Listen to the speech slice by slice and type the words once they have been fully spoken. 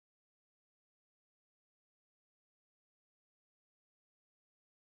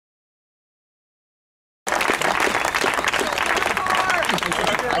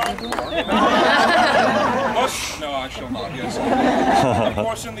No, I shall not, yes. Of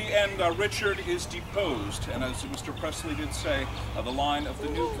course, in the end, Richard is deposed, and as Mr. Presley did say, the line of the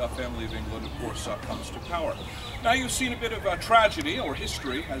new family of England, of course, comes to power. Now, you've seen a bit of tragedy, or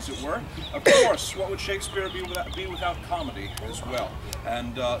history, as it were. Of course, what would Shakespeare be without comedy as well?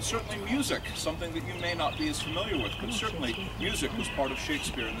 And certainly music, something that you may not be as familiar with, but certainly music was part of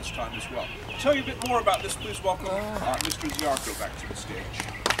Shakespeare in this time as well. To tell you a bit more about this, please welcome Mr. Ziarko back to the stage.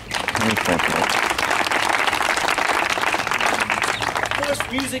 Of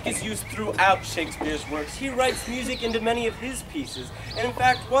course, music is used throughout Shakespeare's works. He writes music into many of his pieces, and in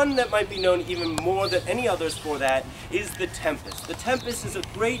fact, one that might be known even more than any others for that is The Tempest. The Tempest is a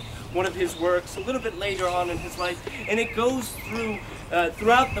great one of his works, a little bit later on in his life, and it goes through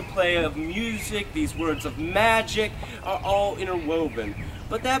throughout the play of music. These words of magic are all interwoven.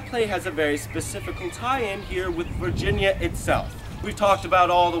 But that play has a very specific tie-in here with Virginia itself. We've talked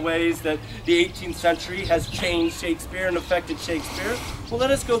about all the ways that the 18th century has changed Shakespeare and affected Shakespeare. Well, let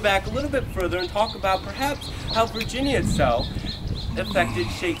us go back a little bit further and talk about perhaps how Virginia itself affected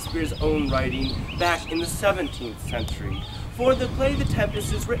Shakespeare's own writing back in the 17th century. For the play The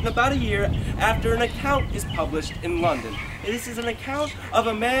Tempest is written about a year after an account is published in London. This is an account of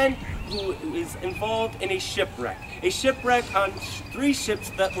a man who is involved in a shipwreck on 3 ships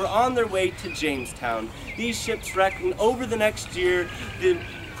that were on their way to Jamestown. These ships wreck, and over the next year, the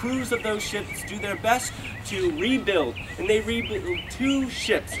crews of those ships do their best to rebuild, and they rebuild 2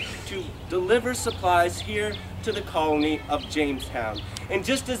 ships to deliver supplies here to the colony of Jamestown. And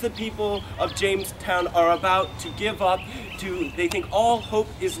just as the people of Jamestown are about to give up, they think all hope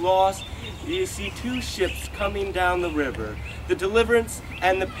is lost, you see 2 ships coming down the river, the Deliverance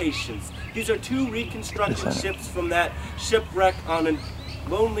and the Patience. These are 2 reconstructed ships from that shipwreck on a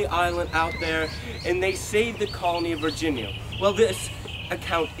lonely island out there, and they save the colony of Virginia. Well, this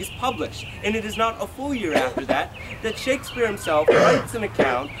account is published, and it is not a full year after that Shakespeare himself writes an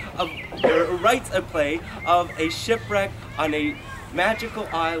account of, or writes a play of a shipwreck on a magical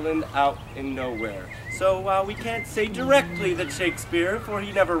island out in nowhere. So we can't say directly that Shakespeare, for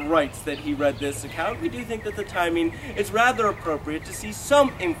he never writes that he read this account, we do think that the timing is rather appropriate to see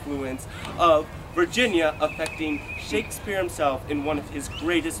some influence of Virginia affecting Shakespeare himself in one of his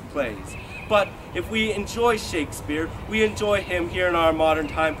greatest plays. But if we enjoy Shakespeare, we enjoy him here in our modern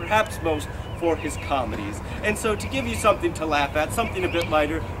time, perhaps most for his comedies. And so to give you something to laugh at, something a bit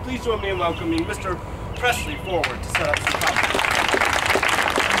lighter, please join me in welcoming Mr. Presley forward to set up some comedy.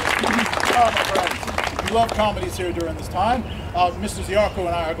 My friends, we love comedies here during this time. Mr. Ziarko and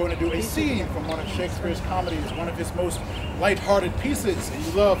I are going to do a scene from one of Shakespeare's comedies, one of his most light-hearted pieces, and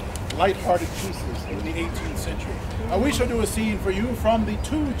you love light-hearted pieces in the 18th century. We shall do a scene for you from The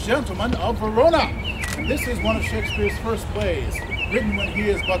 2 Gentlemen of Verona. And this is one of Shakespeare's first plays, written when he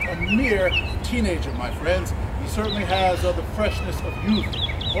is but a mere teenager, my friends. He certainly has the freshness of youth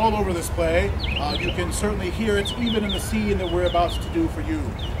all over this play. You can certainly hear it even in the scene that we're about to do for you.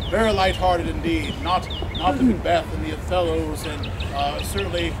 Very light-hearted indeed, not the Macbeth and the Othellos, and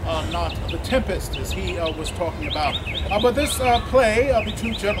certainly not the Tempest as he was talking about. But this play of The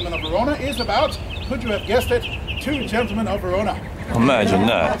 2 Gentlemen of Verona is about, could you have guessed it, 2 Gentlemen of Verona. Imagine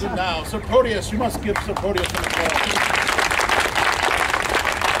that. Imagine now. Sir Proteus, you must give Sir Proteus an applause.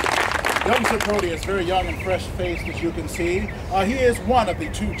 Young Sir Proteus, very young and fresh-faced as you can see. He is one of the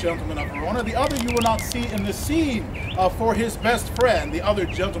 2 Gentlemen of Verona. The other you will not see in the scene, for his best friend, the other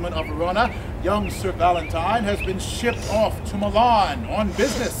gentleman of Verona, young Sir Valentine, has been shipped off to Milan on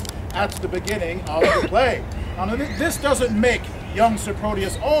business at the beginning of the play. Now, this doesn't make young Sir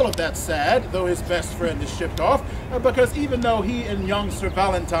Proteus all of that sad, though his best friend is shipped off, because even though he and young Sir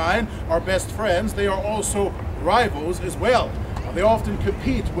Valentine are best friends, they are also rivals as well. They often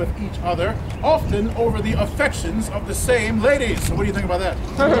compete with each other, often over the affections of the same ladies. So what do you think about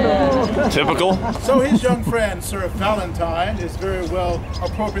that? Typical. So his young friend, Sir Valentine, is very well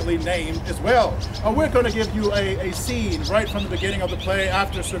appropriately named as well. We're going to give you a scene right from the beginning of the play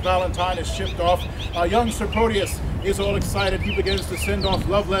after Sir Valentine is shipped off. Young Sir Proteus is all excited. He begins to send off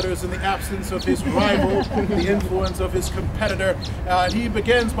love letters in the absence of his rival, the influence of his competitor. He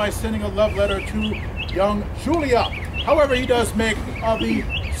begins by sending a love letter to young Julia. However, he does make the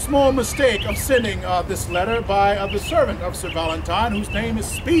small mistake of sending this letter by the servant of Sir Valentine, whose name is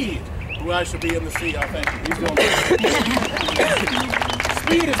Speed, who I shall be in the sea. Thank you. He's doing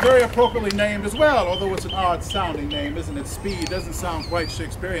Speed is very appropriately named as well, although it's an odd-sounding name, isn't it? Speed doesn't sound quite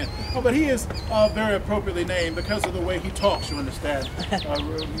Shakespearean. Oh, but he is very appropriately named because of the way he talks, you understand.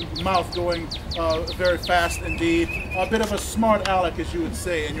 Mouth going very fast indeed. A bit of a smart aleck, as you would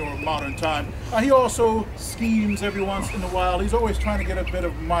say in your modern time. He also schemes every once in a while. He's always trying to get a bit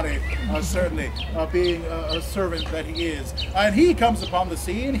of money, certainly, being a servant that he is. And he comes upon the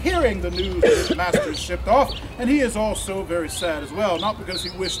scene, hearing the news that his master is shipped off, and he is also very sad as well, not because he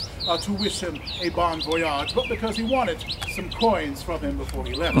wished to wish him a bon voyage, but because he wanted some coins from him before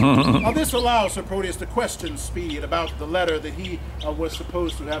he left. This allows Sir Proteus to question Speed about the letter that he was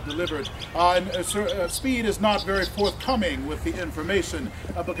supposed to have delivered. Speed is not very forthcoming with the information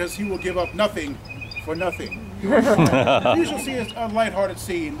because he will give up nothing for nothing. You shall see a lighthearted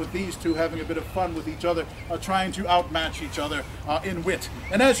scene with these two having a bit of fun with each other, trying to outmatch each other in wit.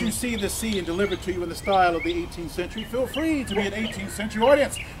 And as you see this scene delivered to you in the style of the 18th century, feel free to be an 18th century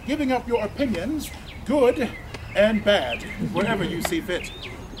audience, giving up your opinions, good and bad, wherever you see fit.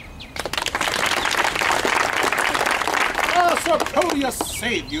 Sir Proteus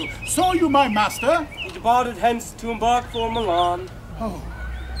save you. Saw you my master? He departed hence to embark for Milan. Oh.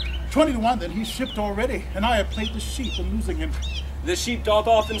 20 to 1 then, he's shipped already, and I have played the sheep in losing him. The sheep doth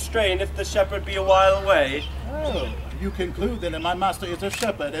often strain if the shepherd be a while away. Oh, you conclude then that my master is a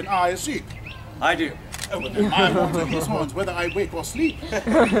shepherd and I a sheep? I do. Oh, well then my horns are his horns, whether I wake or sleep.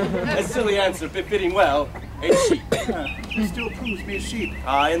 A silly answer, befitting well a sheep. He still proves me a sheep.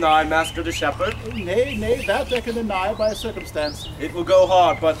 I and thy master the shepherd. Nay, nay, that I can deny by a circumstance. It will go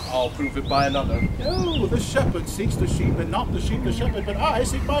hard, but I'll prove it by another. No, the shepherd seeks the sheep, and not the sheep the shepherd, but I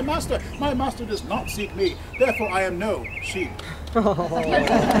seek my master. My master does not seek me, therefore I am no sheep.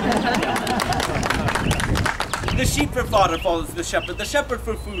 The sheep for fodder follows the shepherd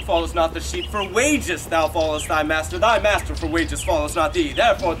for food follows not the sheep, for wages thou followest thy master for wages follows not thee,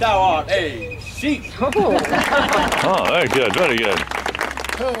 therefore thou art a sheep. Oh, very good, very good.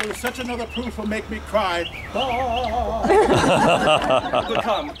 Oh, such another proof will make me cry. But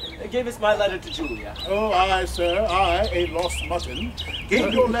come, give us my letter to Julia. Oh, I, sir, I, a lost mutton,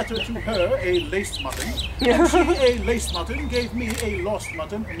 gave your letter to her, a lace mutton, and she, a lace mutton, gave me, a lost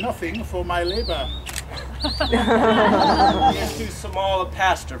mutton, nothing for my labor. He is too small a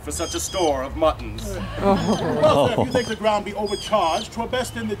pasture for such a store of muttons. Well, sir, if you think the ground be overcharged, 'twere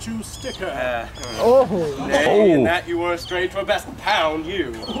best in that you stick her. Nay, in that you were astray, 'twere best pound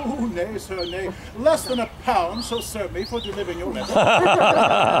you. Oh, nay, sir, nay. Less than a pound shall serve me for delivering your letter.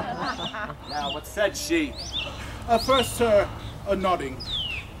 Now, what said she? First, sir, a nodding.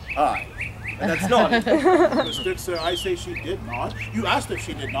 Aye. And that's not it. Mr. Sir, I say she did not. You asked if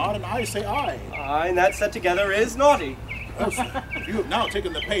she did not, and I say aye. Aye, and that set together is naughty. Oh, sir, if you have now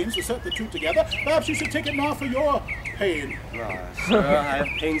taken the pains to set the two together, perhaps you should take it now for your pain. Sir, I have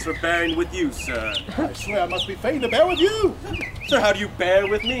pains for bearing with you, sir. I swear I must be fain to bear with you. Sir, how do you bear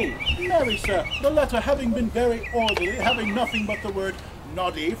with me? Marry, sir, the letter having been very orderly, having nothing but the word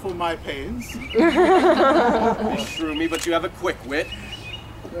noddy for my pains. Beshrew me, but you have a quick wit.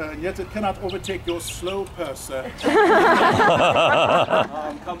 And yet it cannot overtake your slow purse, sir.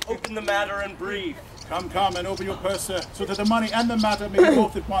 Come, open the matter and brief. Come, come, and open your purse, sir, so that the money and the matter may be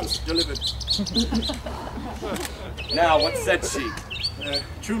both at once delivered. Now, what said she?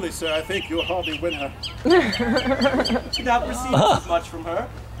 Truly, sir, I think you'll hardly win her. You not perceive as much from her.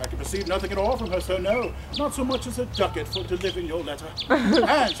 I can perceive nothing at all from her, sir, no. Not so much as a ducat for delivering your letter.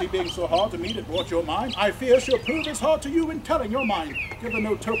 And she being so hard to me that brought your mind, I fear she'll prove as hard to you in telling your mind. Give her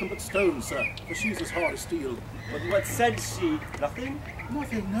no token but stones, sir, for she's as hard as steel. But what said she? Nothing?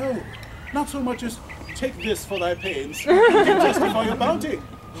 Nothing, no. Not so much as take this for thy pains, to testify your bounty.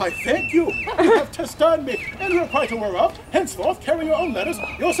 I thank you. You have tested me, and you're quite aware of. Henceforth, carry your own letters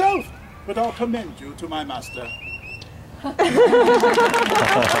yourself. But I'll commend you to my master. Bravo!